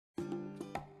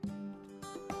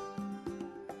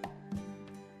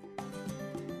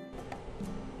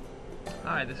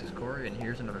Hi, this is Corey, and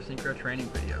here's another Synchro training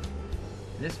video.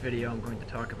 In this video, I'm going to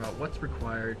talk about what's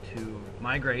required to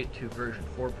migrate to version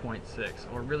 4.6,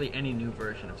 or really any new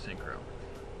version of Synchro.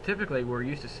 Typically, we're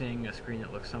used to seeing a screen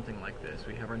that looks something like this.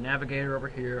 We have our navigator over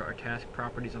here, our task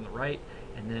properties on the right,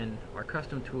 and then our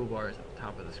custom toolbars at the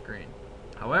top of the screen.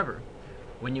 However,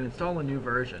 when you install a new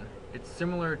version, it's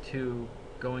similar to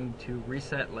going to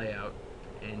reset layout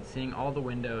and seeing all the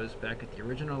windows back at the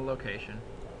original location.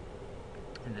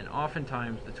 And then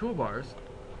oftentimes the toolbars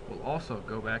will also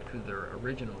go back to their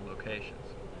original locations.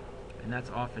 And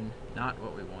that's often not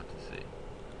what we want to see.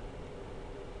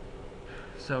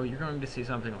 So you're going to see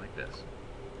something like this.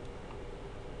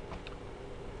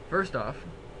 First off,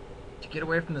 to get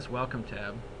away from this Welcome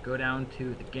tab, go down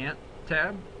to the Gantt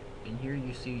tab, and here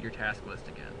you see your task list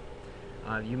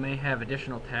again. You may have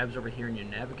additional tabs over here in your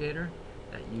navigator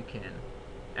that you can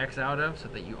X out of so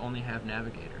that you only have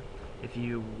navigator. If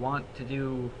you want to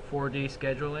do 4D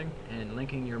scheduling and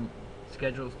linking your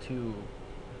schedules to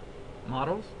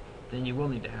models, then you will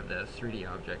need to have those 3D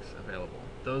objects available.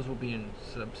 Those will be in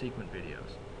subsequent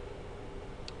videos.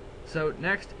 So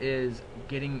next is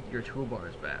getting your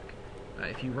toolbars back.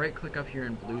 If you right click up here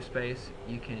in blue space,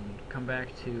 you can come back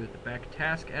to the back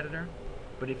task editor,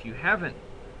 but if you haven't,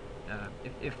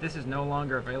 if this is no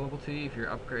longer available to you, if you're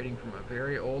upgrading from a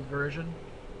very old version,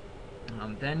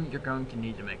 then you're going to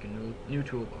need to make a new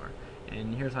toolbar.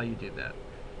 And here's how you do that.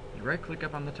 You right click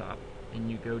up on the top and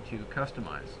you go to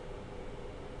Customize.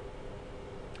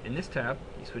 In this tab,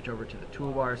 you switch over to the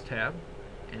Toolbars tab,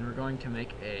 and we're going to make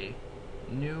a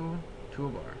new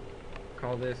toolbar.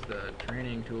 Call this the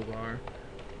Training Toolbar,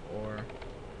 or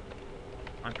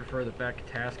I prefer the Back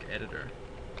Task Editor.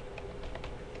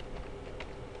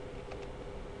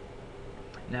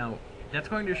 Now, that's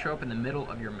going to show up in the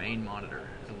middle of your main monitor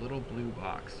as a little blue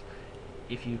box.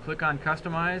 If you click on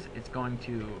Customize, it's going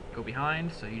to go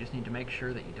behind, so you just need to make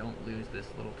sure that you don't lose this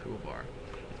little toolbar.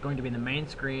 It's going to be in the main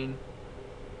screen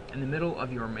in the middle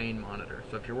of your main monitor.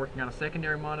 So if you're working on a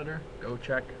secondary monitor, go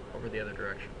check over the other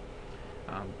direction.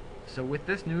 So with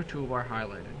this new toolbar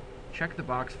highlighted, check the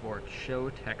box for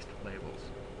Show Text Labels.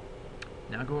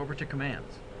 Now go over to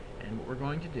Commands, and what we're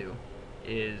going to do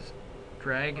is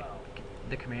drag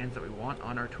the commands that we want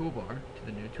on our toolbar to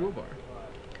the new toolbar.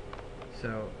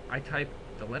 So I type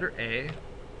the letter A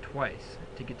twice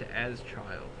to get to As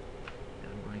Child,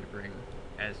 and I'm going to bring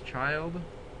As Child,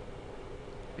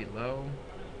 below,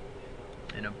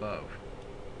 and above.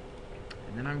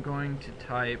 And then I'm going to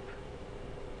type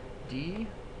D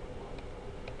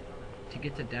to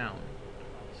get to down.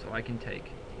 So I can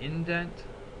take indent,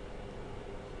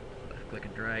 left click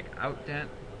and drag outdent,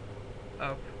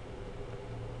 up,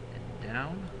 and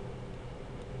down.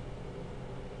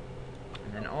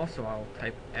 And then also I'll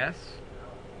type S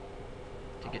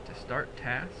to get to start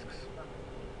tasks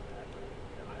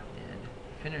and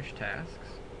finish tasks.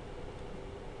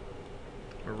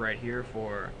 We're right here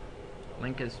for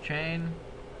link as chain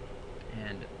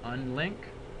and unlink.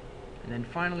 And then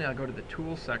finally I'll go to the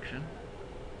Tools section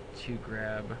to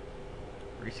grab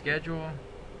Reschedule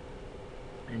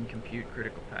and Compute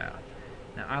Critical Path.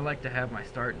 Now I like to have my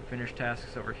start and finish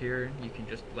tasks over here. You can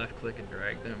just left click and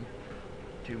drag them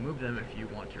to move them if you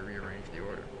want to rearrange the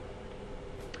order.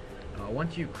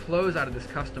 Once you close out of this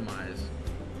Customize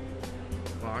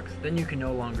box, then you can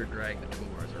no longer drag the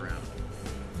toolbars around.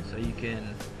 So you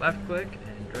can left click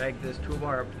and drag this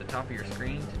toolbar up to the top of your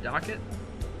screen to dock it,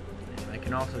 and I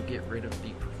can also get rid of the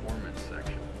performance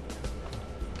section.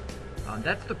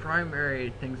 That's the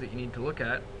primary things that you need to look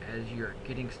at as you're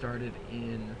getting started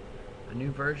in a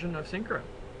new version of Synchro.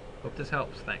 Hope this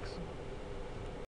helps. Thanks.